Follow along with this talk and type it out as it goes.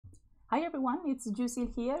Hi everyone, it's Juicy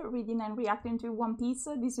here, reading and reacting to One Piece.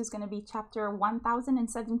 This is going to be chapter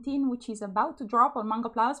 1017, which is about to drop on Manga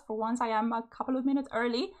Plus. For once I am a couple of minutes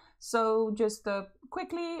early, so just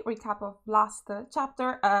quickly recap of last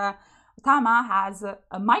chapter. Tama has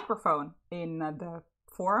a microphone in the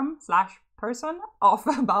form / person of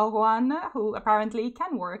Bao Huan, who apparently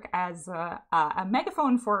can work as a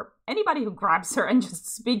megaphone for anybody who grabs her and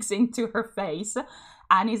just speaks into her face,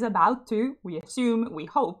 and is about to, we assume, we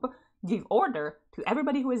hope, give order to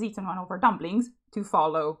everybody who has eaten one of her dumplings to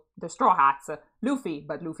follow the Straw Hats. Luffy,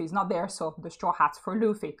 but Luffy's not there, so the Straw Hats for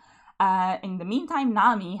Luffy. In the meantime,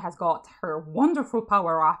 Nami has got her wonderful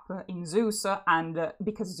power-up in Zeus, and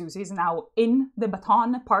because Zeus is now in the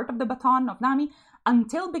baton, part of the baton of Nami,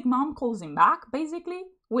 until Big Mom calls him back, basically,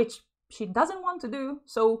 which she doesn't want to do,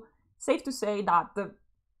 so safe to say that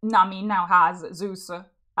Nami now has Zeus,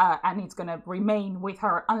 and it's gonna remain with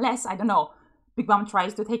her, unless, I don't know, Big Mom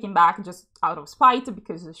tries to take him back just out of spite,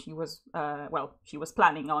 because she was, she was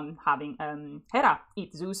planning on having Hera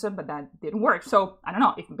eat Zeus, but that didn't work. So, I don't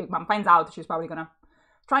know, if Big Mom finds out, she's probably gonna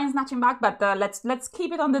try and snatch him back, but let's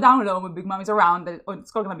keep it on the down low when Big Mom is around.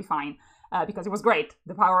 It's all gonna be fine, because it was great.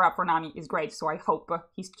 The power-up for Nami is great, so I hope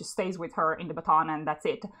he just stays with her in the baton, and that's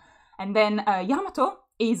it. And then Yamato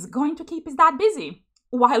is going to keep his dad busy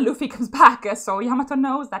while Luffy comes back, so Yamato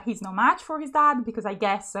knows that he's no match for his dad, because I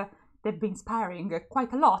guess they've been sparring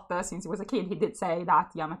quite a lot since he was a kid. He did say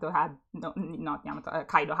that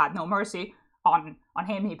Kaido had no mercy on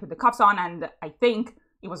him. He put the cuffs on, and I think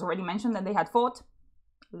it was already mentioned that they had fought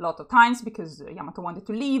a lot of times because Yamato wanted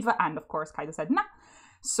to leave, and of course Kaido said nah.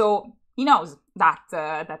 So he knows that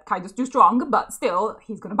Kaido's too strong, but still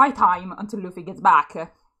he's gonna buy time until Luffy gets back.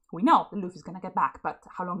 We know that Luffy's gonna get back, but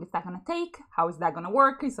how long is that gonna take? How is that gonna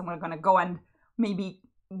work? Is someone gonna go and maybe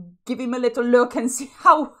give him a little look and see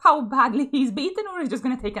how badly he's beaten, or he's just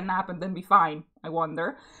gonna take a nap and then be fine? I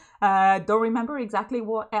wonder. Don't remember exactly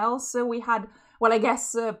what else we had. Well, I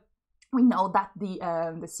guess we know that the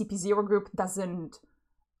CP0 group doesn't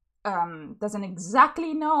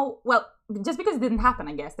exactly know. Well, just because it didn't happen,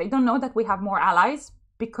 I guess they don't know that we have more allies,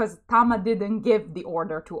 because Tama didn't give the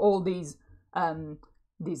order to all these I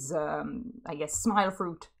guess Smile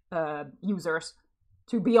Fruit users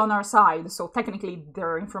to be on our side. So technically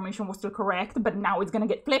their information was still correct, but now it's gonna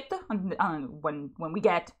get flipped when we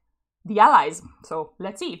get the allies. So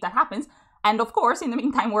let's see if that happens. And of course, in the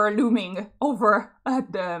meantime, we're looming over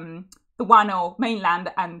the Wano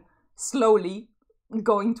mainland and slowly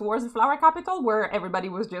going towards the Flower Capital, where everybody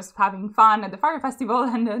was just having fun at the Fire Festival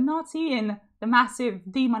and not seeing the massive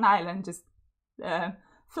Demon Island just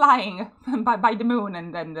flying by the moon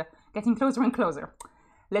and getting closer and closer.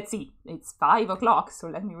 Let's see, it's 5 o'clock, so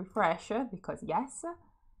let me refresh, because yes.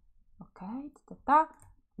 Okay,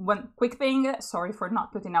 One quick thing, sorry for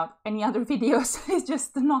not putting out any other videos, it's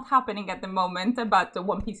just not happening at the moment, but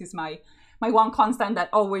One Piece is my one constant that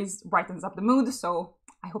always brightens up the mood, so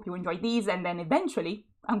I hope you enjoy these, and then eventually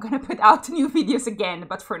I'm gonna put out new videos again,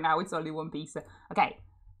 but for now it's only One Piece. Okay,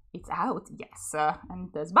 it's out, yes,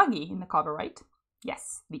 and there's Buggy in the cover, right?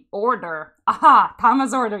 Yes, the order. Aha,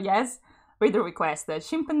 Tama's order, yes. Reader request,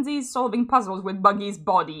 chimpanzees solving puzzles with Buggy's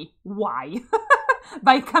body. Why?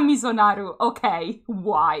 By Kamizonaru. Okay,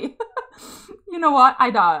 why? You know what? I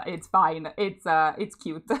know, it's fine. It's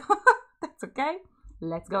cute. That's okay.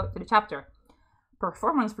 Let's go to the chapter.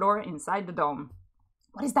 Performance floor inside the dome.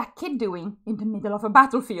 What is that kid doing in the middle of a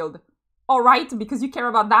battlefield? Alright, because you care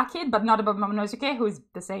about that kid, but not about Momonosuke, who is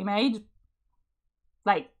the same age.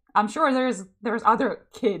 Like, I'm sure there's other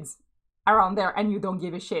kids around there and you don't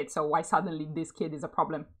give a shit, so why suddenly this kid is a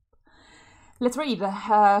problem? Let's read.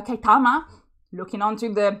 Tama looking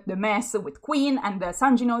onto the mess with Queen, and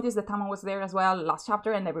Sanji noticed that Tama was there as well last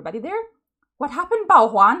chapter, and everybody there. What happened,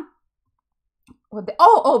 Bao Huan?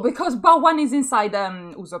 Because Bao Huan is inside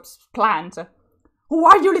Usopp's plant. Who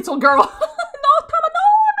are you, little girl? No, Tama, no!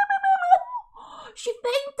 She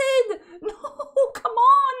fainted! No, come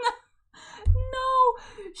on! No!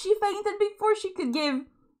 She fainted before she could give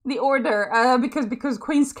the order, because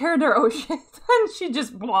Queen scared her, oh shit, and she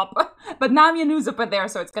just blop. But Nami and Usopp are there,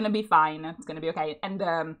 so it's gonna be fine. It's gonna be okay. And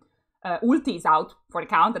Ulti is out for the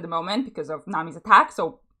count at the moment because of Nami's attack,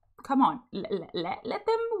 so come on, let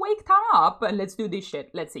them wake Tama up, and let's do this shit.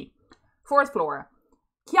 Let's see. Fourth floor.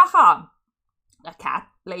 Kyaha, a cat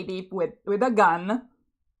lady with a gun,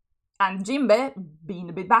 and Jinbe being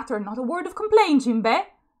a bit battered. Not a word of complaint, Jinbe.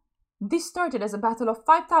 This started as a battle of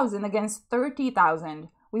 5,000 against 30,000.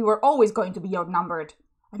 We were always going to be outnumbered.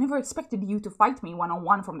 I never expected you to fight me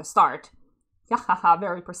one-on-one from the start. Yahaha,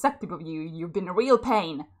 very perceptive of you. You've been a real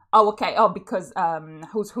pain. Oh, okay. Oh, because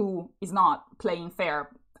Who's Who is not playing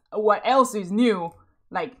fair. what else is new?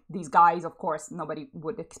 Like, these guys, of course, nobody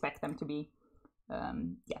would expect them to be,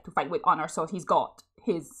 to fight with honor. So he's got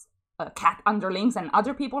his cat underlings and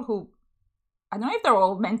other people who, I don't know if they're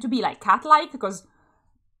all meant to be like cat-like, because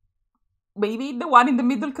maybe the one in the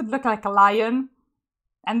middle could look like a lion,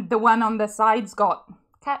 and the one on the side's got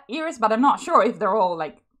cat ears, but I'm not sure if they're all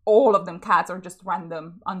like, all of them cats, or just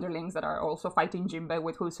random underlings that are also fighting Jinbei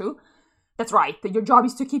with who's who. That's right, your job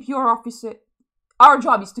is to keep our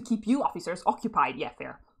job is to keep you officers occupied. Yeah,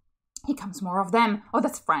 fair. Here comes more of them. Oh,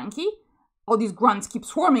 that's Frankie. All these grunts keep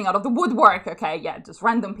swarming out of the woodwork. Okay, yeah, just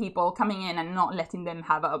random people coming in and not letting them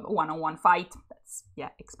have a one-on-one fight. That's, yeah,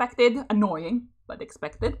 expected. Annoying, but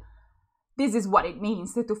expected. This is what it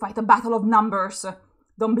means to fight a battle of numbers.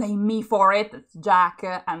 Don't blame me for it. It's Jack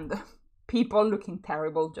and people looking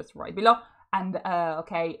terrible just right below. And,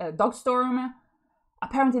 Dogstorm.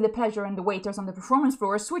 Apparently the pleasure and the waiters on the performance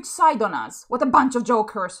floor switch side on us. What a bunch of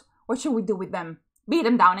jokers. What should we do with them? Beat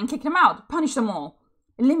them down and kick them out. Punish them all.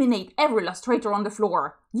 Eliminate every last traitor on the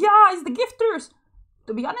floor. Yeah, it's the gifters.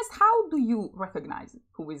 To be honest, how do you recognize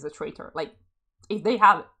who is a traitor? Like, if they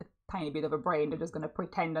have a tiny bit of a brain, they're just going to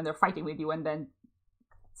pretend and they're fighting with you and then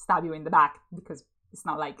stab you in the back. Because it's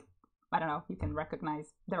not like, I don't know, you can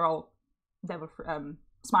recognize. They're all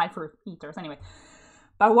smile fruit eaters. Anyway.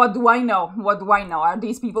 But what do I know? What do I know? Are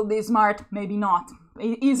these people this smart? Maybe not.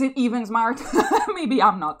 Is it even smart? Maybe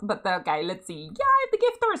I'm not. But okay, let's see. Yeah, the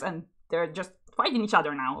gifters. And they're just fighting each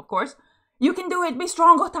other now, of course. You can do it. Be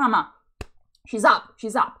strong, Otama. She's up.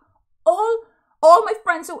 She's up. All my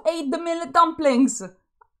friends who ate the millet dumplings.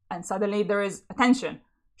 And suddenly there is attention.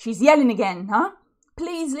 She's yelling again, huh?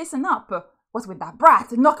 Please listen up. What's with that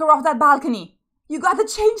brat? Knock her off that balcony. You gotta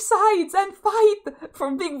change sides and fight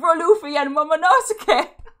for Big Bro Luffy and Momonosuke.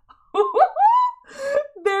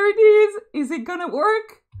 There it is. Is it gonna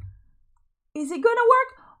work? Is it gonna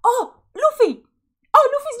work? Oh, Luffy! Oh,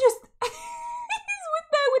 Luffy's just... he's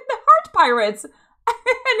with the heart pirates.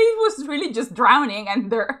 And he was really just drowning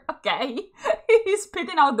and they're... Okay. He's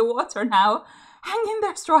spitting out the water now. Hang in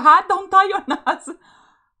there, Straw Hat. Don't die on us.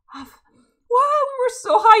 Wow, we were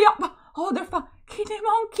so high up. Oh, they're fine.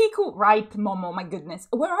 Kinemon, Kiku. Right, Momo, my goodness.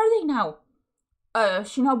 Where are they now?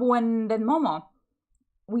 Shinobu and then Momo.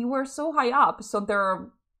 We were so high up, so they're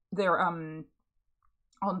on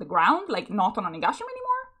the ground, like not on Onigashima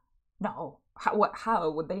anymore? No.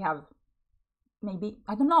 How would they have? Maybe,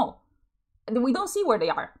 I don't know. We don't see where they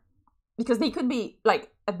are. Because they could be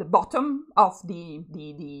like at the bottom of the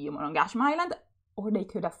Onigashima Island, or they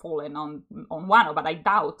could have fallen on Wano, but I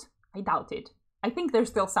doubt it. I think they're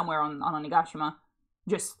still somewhere on Onigashima,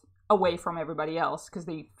 just away from everybody else, because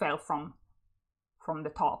they fell from the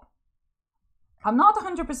top. I'm not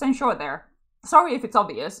 100% sure there. Sorry if it's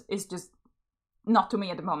obvious, it's just not to me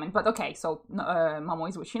at the moment. But okay, so Momo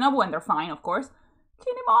is with Shinobu and they're fine, of course.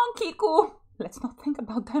 Kinemon, Kiku! Let's not think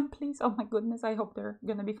about them, please. Oh my goodness, I hope they're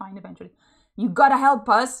gonna be fine eventually. You gotta help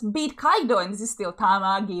us beat Kaido, and this is still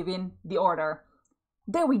Tama giving the order.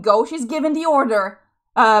 There we go, she's giving the order.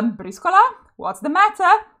 Briscola? What's the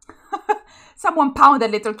matter? Someone pound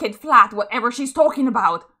that little kid flat, whatever she's talking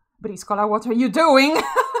about. Briscola, what are you doing?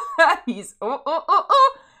 He's,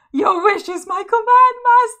 your wish is my command,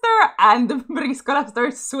 master. And Briscola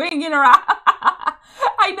starts swinging around.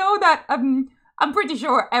 I know that, I'm pretty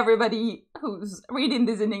sure everybody who's reading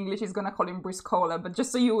this in English is gonna call him Briscola, but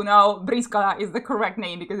just so you know, Briscola is the correct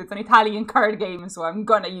name because it's an Italian card game, so I'm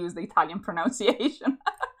gonna use the Italian pronunciation.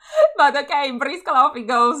 But okay, Briscola off he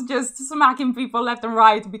goes, just smacking people left and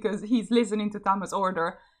right because he's listening to Tama's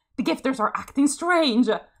order. The gifters are acting strange.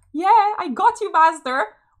 Yeah, I got you, master.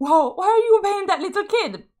 Whoa, why are you obeying that little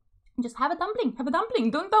kid? Just have a dumpling,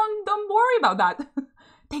 Don't worry about that.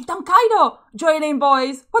 Take down Kaido. Join in,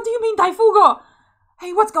 boys. What do you mean, Daifugo?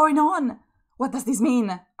 Hey, what's going on? What does this mean?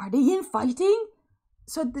 Are they infighting?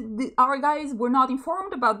 So our guys were not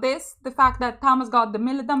informed about this. The fact that Thomas got the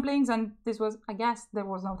millet dumplings and this was, I guess, there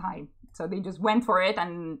was no time. So they just went for it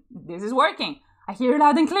and this is working. I hear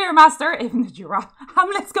loud and clear, master. Even the giraffe.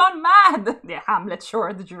 Hamlet's gone mad. Yeah, Hamlet,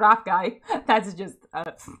 sure, the giraffe guy. That's just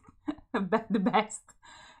the best.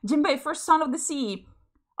 Jinbei, first son of the sea.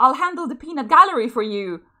 I'll handle the peanut gallery for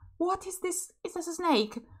you. What is this? Is this a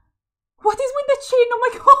snake? What is with the chin? Oh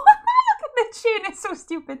my god, look at the chin. It's so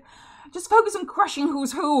stupid. Just focus on crushing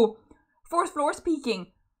who's who. Fourth floor speaking.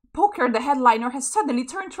 Poker, the headliner, has suddenly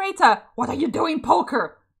turned traitor. What are you doing,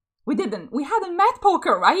 Poker? We hadn't met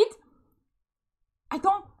Poker, right?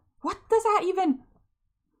 What does that even...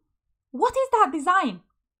 What is that design?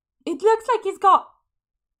 It looks like he's got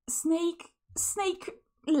snake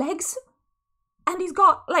legs. And he's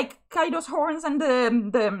got, like, Kaido's horns and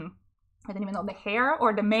the I don't even know the hair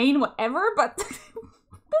or the mane, whatever, but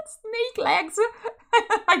that's snake legs.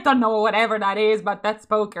 I don't know whatever that is, but that's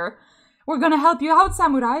poker. We're gonna help you out,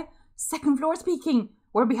 Samurai. Second floor speaking.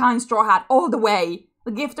 We're behind Straw Hat all the way.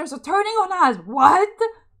 The gifters are turning on us. What?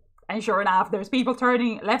 And sure enough, there's people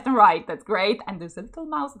turning left and right. That's great. And there's a little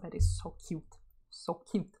mouse that is so cute. So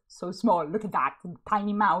cute. So small. Look at that.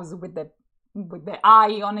 Tiny mouse with the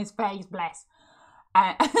eye on his face. Bless.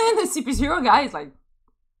 And the CP0 guy is like,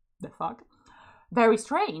 the fuck? Very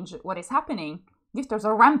strange. What is happening? Gifters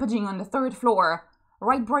are rampaging on the 3rd floor.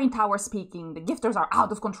 Right brain tower speaking. The gifters are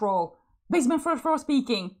out of control. Basement 1st floor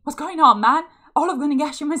speaking. What's going on, man? All of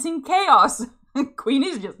Gunigashima is in chaos. Queen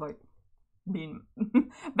is just like being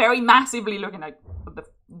very massively looking like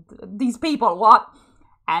these people, what?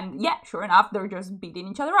 And yeah, sure enough, they're just beating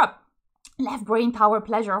each other up. Left brain tower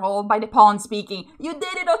pleasure hall by the pond speaking. You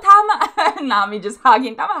did it, Otama! Nami just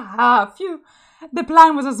hugging Tama. Ah, phew. The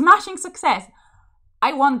plan was a smashing success.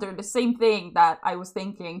 I wonder the same thing that I was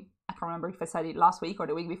thinking. I can't remember if I said it last week or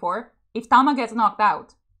the week before. If Tama gets knocked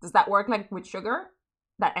out, does that work like with sugar?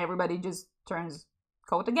 That everybody just turns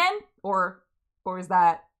cold again? Or is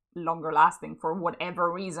that longer lasting for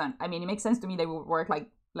whatever reason? I mean, it makes sense to me they would work like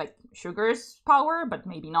sugar's power, but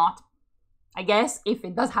maybe not. I guess if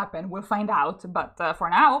it does happen, we'll find out. But for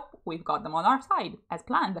now, we've got them on our side, as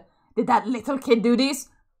planned. Did that little kid do this?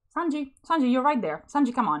 Sanji, you're right there.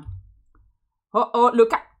 Sanji, come on. Oh,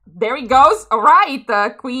 look, there he goes. All right,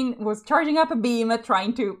 Queen was charging up a beam,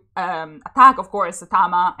 trying to attack, of course,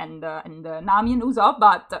 Tama and Nami and Usopp.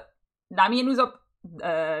 But Nami and Usopp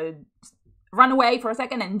run away for a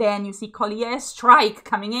second, and then you see Collier's strike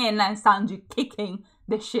coming in, and Sanji kicking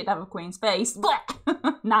the shit out of Queen's face.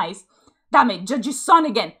 Nice. Damn it, Judge's son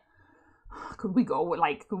again. Could we go,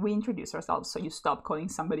 could we introduce ourselves so you stop calling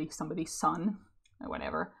somebody's son? Or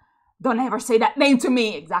whatever. Don't ever say that name to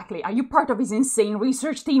me! Exactly. Are you part of his insane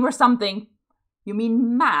research team or something? You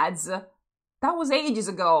mean Mads? That was ages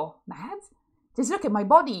ago. Mads? Just look at my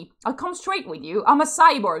body. I'll come straight with you. I'm a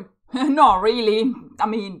cyborg. No, really. I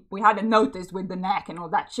mean, we hadn't noticed with the neck and all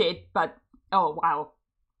that shit, but... Oh, wow.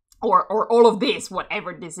 Or all of this,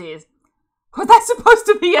 whatever this is. Was that supposed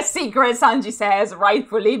to be a secret, Sanji says,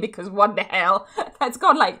 rightfully, because what the hell? That's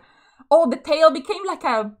got oh, the tail became like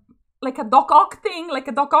a Doc Ock thing, like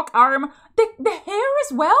a Doc Ock arm. The hair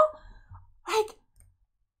as well?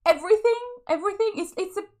 Everything is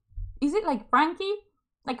it like Frankie?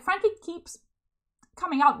 Like Frankie keeps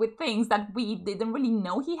coming out with things that we didn't really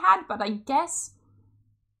know he had, but I guess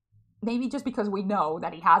maybe just because we know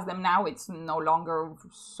that he has them now, it's no longer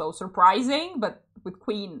so surprising, but with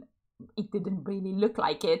Queen, it didn't really look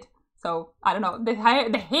like it. So, I don't know, the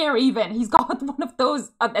hair even, he's got one of those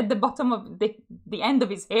at the bottom of the end of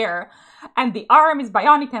his hair, and the arm is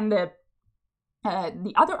bionic, and the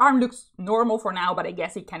other arm looks normal for now, but I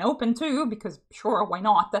guess it can open too, because sure, why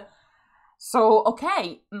not? So,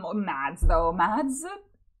 okay, Mads,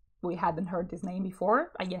 we hadn't heard his name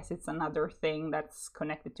before. I guess it's another thing that's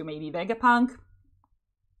connected to maybe Vegapunk.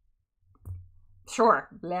 Sure,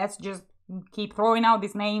 let's just keep throwing out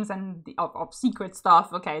these names and of secret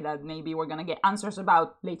stuff, okay, that maybe we're gonna get answers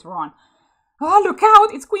about later on. Oh, look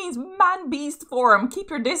out! It's Queen's man-beast form! Keep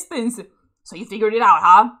your distance! So you figured it out,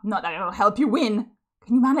 huh? Not that it'll help you win.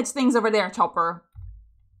 Can you manage things over there, Chopper?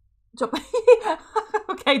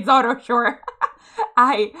 Okay, Zoro, sure.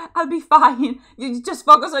 I'll be fine. You just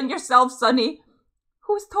focus on yourself, Sonny.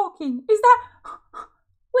 Who's talking? Is that...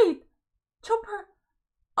 Wait, Chopper.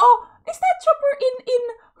 Oh, is that Chopper in...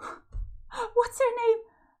 What's her name?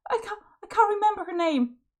 I can't remember her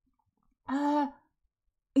name.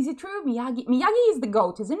 Is it true? Miyagi? Miyagi is the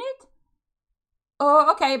goat, isn't it?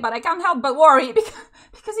 Oh, okay, but I can't help but worry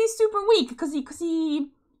because he's super weak. Because he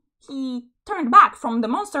turned back from the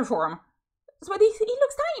monster form. But he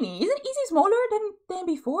looks tiny. Is he smaller than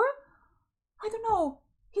before? I don't know.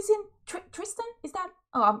 He's in Tristan. Is that?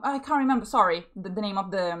 Oh, I can't remember. Sorry, the name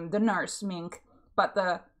of the nurse Mink. But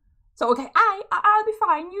so okay, I'll be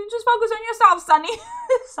fine. You just focus on yourself, Sonny.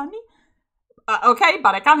 Sonny? Okay,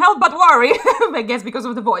 but I can't help but worry. I guess because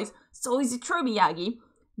of the voice. So is it true, Miyagi?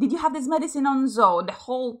 Did you have this medicine on Zo the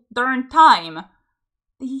whole darn time?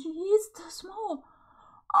 He is too small.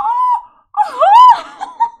 Oh!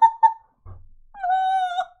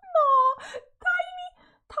 No!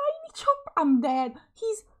 Tiny Chopper. I'm dead.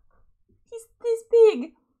 He's this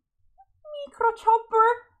big. Micro Chopper.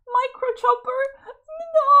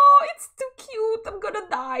 No, it's too cute. I'm gonna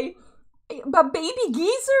die. But baby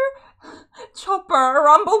geezer? Chopper,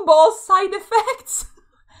 Rumble Ball side effects?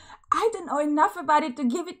 I don't know enough about it to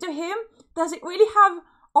give it to him. Does it really have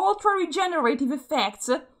ultra regenerative effects?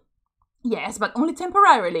 Yes, but only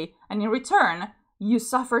temporarily, and in return, you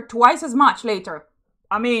suffer twice as much later.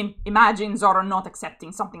 I mean, imagine Zoro not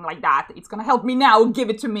accepting something like that. It's gonna help me now, give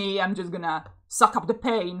it to me, I'm just gonna suck up the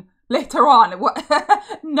pain later on.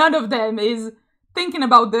 None of them is thinking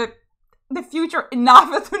about the future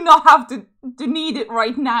enough to not have to need it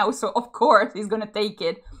right now, so of course he's gonna take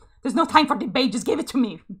it. There's no time for debate, just give it to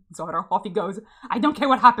me. Zoro, off he goes. I don't care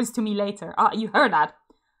what happens to me later. You heard that.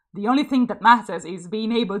 The only thing that matters is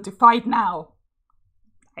being able to fight now.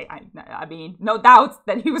 I mean, no doubt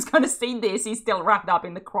that he was gonna say this. He's still wrapped up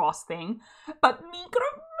in the cross thing. But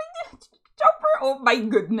Chopper, oh my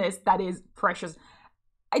goodness, that is precious.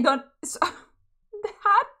 I don't... So, the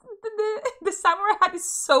hat, the samurai hat is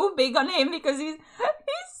so big on him because he's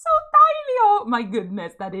so tiny. Oh my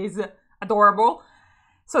goodness, that is adorable.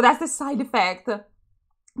 So that's the side effect.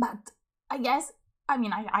 But I guess... I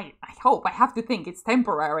mean, I hope, I have to think it's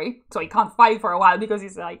temporary. So he can't fight for a while because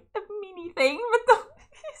he's like a mini thing. But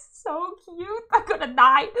he's so cute. I'm gonna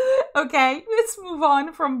die. Okay, let's move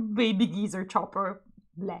on from baby geezer Chopper.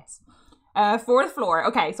 Bless. Fourth floor.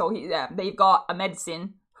 Okay, so they've got a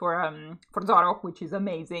medicine for Zoro, which is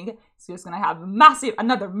amazing. So he's gonna have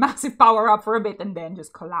another massive power up for a bit and then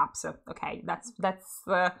just collapse. Okay, that's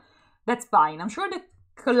fine. I'm sure the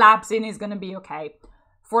collapsing is gonna be okay.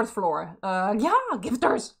 Fourth floor. Yeah,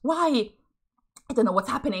 gifters. Why? I don't know what's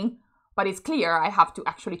happening, but it's clear I have to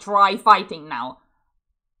actually try fighting now.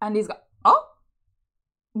 And he's got... Oh?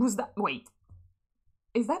 Was that... Wait.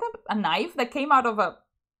 Is that a knife that came out of a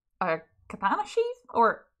katana sheath?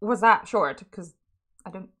 Or was that short? Because I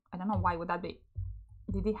don't know, why would that be?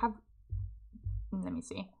 Did he have... Let me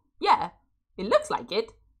see. Yeah, it looks like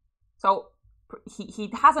it. So, he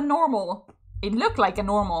has a normal... It looked like a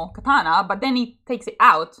normal katana, but then he takes it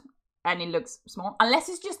out and it looks small. Unless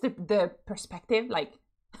it's just the perspective, like...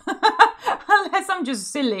 Unless I'm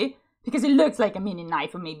just silly, because it looks like a mini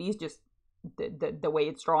knife, or maybe it's just the way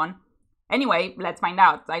it's drawn. Anyway, let's find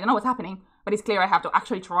out. I don't know what's happening, but it's clear I have to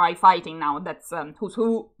actually try fighting now. That's Who's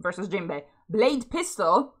Who versus Jinbei. Blade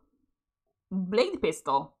pistol. Blade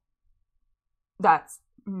pistol. That's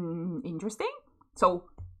interesting. So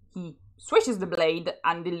he swishes the blade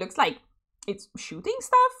and it looks like it's shooting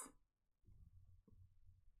stuff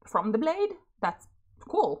from the blade. That's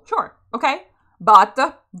cool, sure, okay. But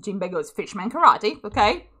Jinbei goes fishman karate,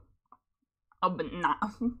 okay. Oh, but nah,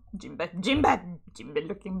 Jinbei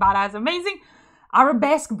looking badass, amazing.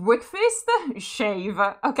 Arabesque breakfast, shave.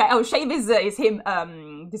 Okay, oh, shave is him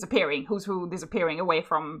disappearing. Who's Who disappearing away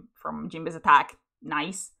from Jinbei's attack.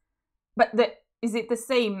 Nice. But is it the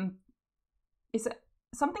same? Is it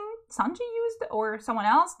something Sanji used or someone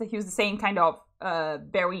else that used the same kind of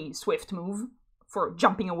very swift move for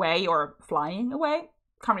jumping away or flying away?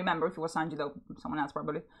 Can't remember if it was Sanji though, someone else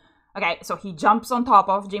probably. Okay, so he jumps on top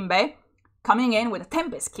of Jinbei, coming in with a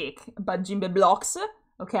tempest kick, but Jinbei blocks,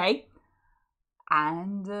 okay?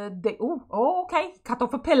 And okay, cut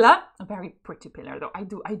off a pillar, a very pretty pillar though. I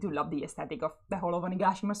do love the aesthetic of the whole of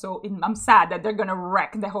Onigashima, so I'm sad that they're gonna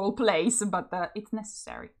wreck the whole place, but it's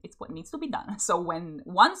necessary. It's what needs to be done. So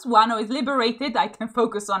once Wano is liberated, I can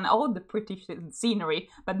focus on all the pretty scenery,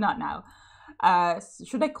 but not now.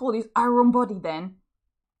 Should I call this Iron Body then?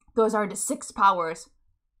 Those are the 6 powers,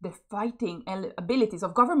 the fighting abilities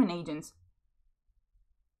of government agents.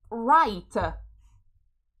 Right.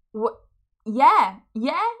 What? Yeah,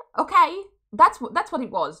 okay. That's what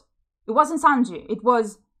it was. It wasn't Sanji. It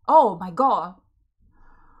was... Oh my god.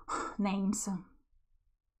 Names.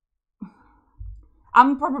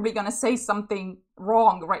 I'm probably gonna say something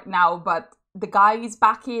wrong right now, but the guys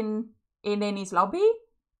back in Eni's lobby,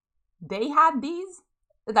 they had these.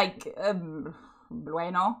 Like,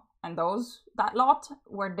 Bueno and that lot.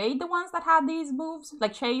 Were they the ones that had these moves?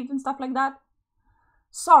 Like shave and stuff like that?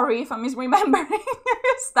 Sorry if I'm misremembering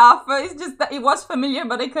stuff. It's just that it was familiar,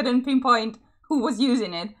 but I couldn't pinpoint who was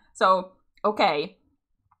using it. So, okay.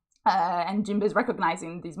 And Jinbei's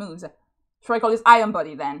recognizing these moves. Should I call this Iron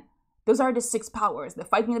Body then? Those are the 6 powers, the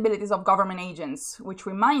fighting abilities of government agents, which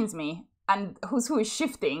reminds me, and Who's Who is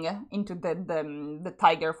shifting into the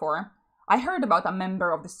tiger form. I heard about a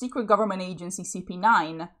member of the secret government agency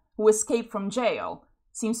CP9 who escaped from jail.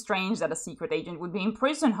 Seems strange that a secret agent would be in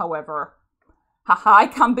prison, however. Haha, I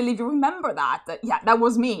can't believe you remember that. Yeah, that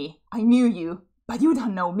was me. I knew you, but you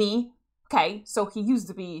don't know me. Okay, so he used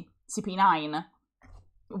to be CP9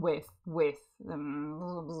 with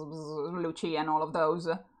Lucci and all of those.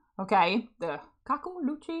 Okay, the Kaku,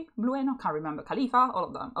 Lucci, Blueno, can't remember, Khalifa, all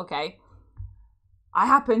of them. Okay. I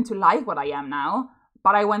happen to like what I am now,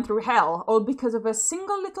 but I went through hell, all because of a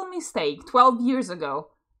single little mistake 12 years ago.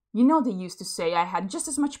 You know they used to say I had just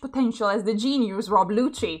as much potential as the genius Rob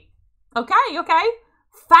Lucci. Okay.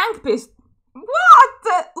 Fang pistol.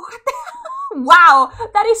 What? What the Wow,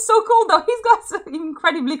 that is so cool though. He's got some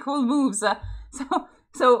incredibly cool moves.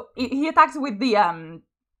 So he attacks with the I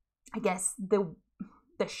guess the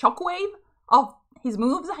shockwave of his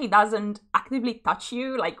moves. He doesn't actively touch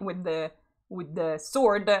you like with the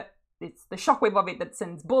sword. It's the shockwave of it that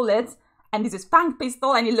sends bullets. And this is Fang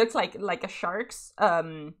pistol, and it looks like a shark's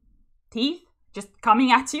teeth just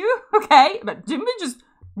coming at you. Okay, but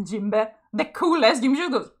Jimbe, the coolest. Jimbe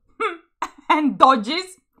just goes and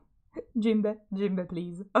dodges. Jimbe,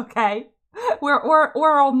 please. Okay, we're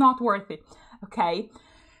all not worthy. Okay,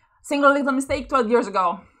 single little mistake 12 years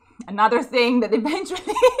ago. Another thing that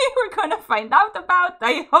eventually we're gonna find out about.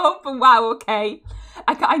 I hope. Wow. Okay,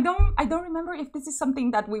 I don't remember if this is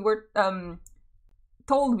something that we were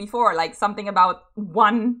told before, like something about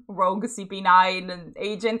one rogue CP9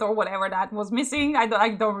 agent or whatever that was missing. I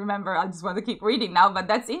don't remember. I just want to keep reading now. But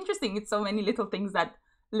that's interesting. It's so many little things that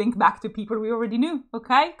link back to people we already knew.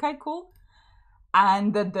 Okay, cool.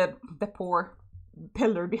 And the poor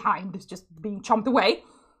pillar behind is just being chomped away.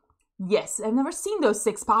 Yes, I've never seen those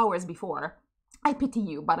 6 powers before. I pity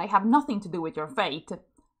you, but I have nothing to do with your fate.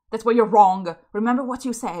 That's where you're wrong. Remember what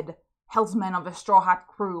you said. Helmsman of the Straw Hat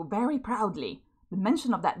crew, very proudly. The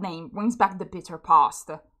mention of that name brings back the bitter past.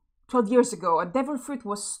 12 years ago, a devil fruit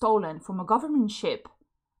was stolen from a government ship.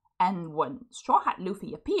 And when Straw Hat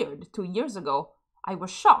Luffy appeared 2 years ago, I was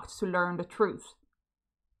shocked to learn the truth.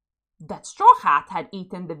 That Straw Hat had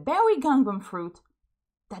eaten the very Gangnam fruit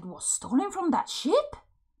that was stolen from that ship?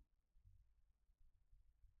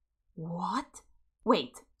 What?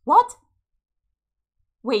 Wait, what?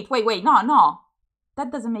 Wait, no.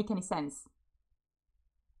 That doesn't make any sense.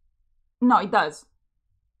 No, it does.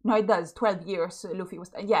 12 years, Luffy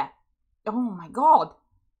was... yeah. Oh my god.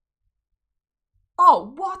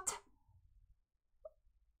 Oh, what?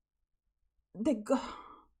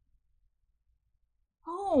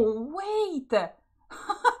 Oh, wait.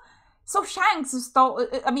 So Shanks stole...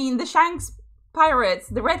 I mean, the Shanks pirates,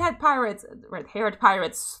 the red-haired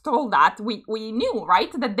pirates stole that. We knew,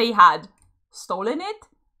 right, that they had stolen it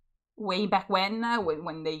way back when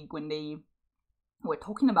they were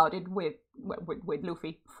talking about it with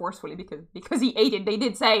Luffy forcefully because he ate it. They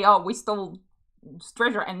did say, "Oh, we stole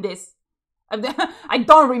treasure," and this. I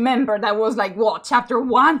don't remember. That was like what, chapter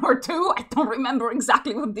 1 or 2? I don't remember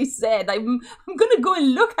exactly what they said. I'm gonna go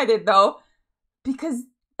and look at it though, because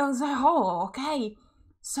I was like, oh, okay,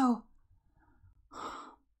 so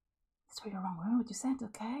you're wrong. Remember what you said?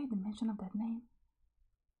 Okay, the mention of that name.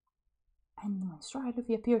 And when Straw Hat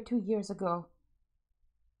Luffy appeared 2 years ago,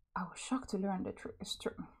 I was shocked to learn the truth.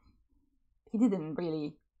 He didn't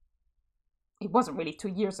really... It wasn't really 2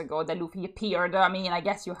 years ago that Luffy appeared. I mean, I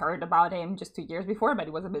guess you heard about him just 2 years before, but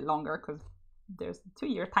it was a bit longer because there's a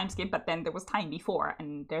 2-year time skip, but then there was time before,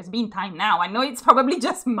 and there's been time now. I know it's probably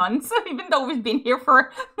just months, even though we've been here for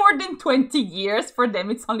more than 20 years. For them,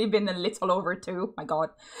 it's only been a little over 2. My god.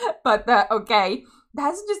 But, okay.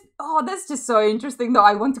 That's just so interesting, though.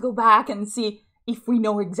 I want to go back and see if we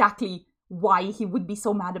know exactly why he would be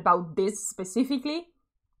so mad about this specifically.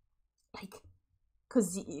 Like,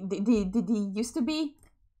 because did he used to be?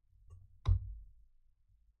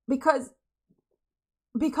 Because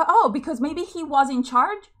maybe he was in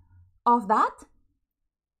charge of that.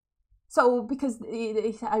 So because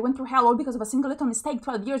I went through hell all because of a single little mistake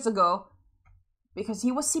 12 years ago. Because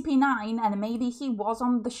he was CP9 and maybe he was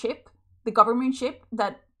on the ship, the government ship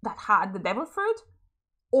that had the devil fruit,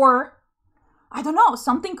 or I don't know,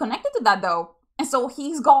 something connected to that though. And so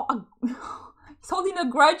he's holding a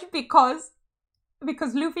grudge because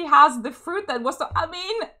Luffy has the fruit that was. I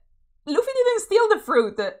mean, Luffy didn't steal the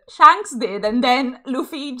fruit. Shanks did, and then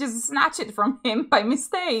Luffy just snatched it from him by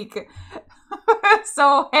mistake.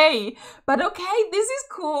 So, hey. But okay, this is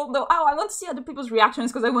cool. Though, I want to see other people's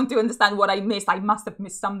reactions because I want to understand what I missed. I must have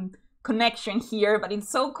missed some connection here, but it's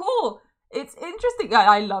so cool. It's interesting.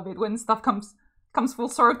 I love it when stuff comes full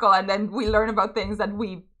circle and then we learn about things that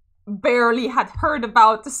we barely had heard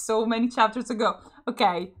about so many chapters ago.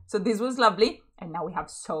 Okay, so this was lovely. And now we have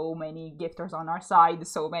so many gifters on our side,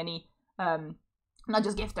 so many, not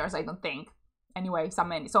just gifters, I don't think. Anyway, so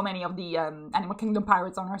many of the Animal Kingdom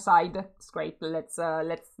pirates on our side. It's great. Let's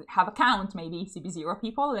have a count, maybe CP0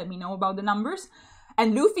 people. Let me know about the numbers.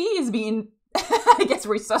 And Luffy is being, I guess,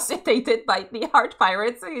 resuscitated by the Heart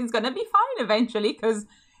Pirates. He's gonna be fine eventually, because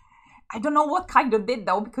I don't know what Kaido did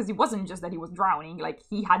though, because it wasn't just that he was drowning. Like,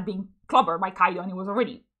 he had been clobbered by Kaido and he was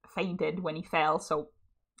already fainted when he fell, so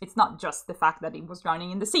it's not just the fact that he was drowning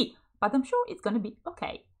in the sea, but I'm sure it's gonna be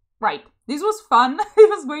okay. Right, this was fun. It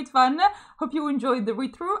was great fun. Hope you enjoyed the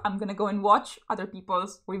read-through. I'm gonna go and watch other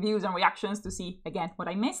people's reviews and reactions to see, again, what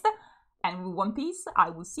I missed. And with One Piece,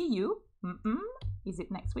 I will see you. Is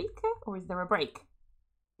it next week or is there a break?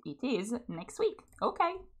 It is next week.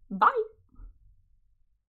 Okay, bye.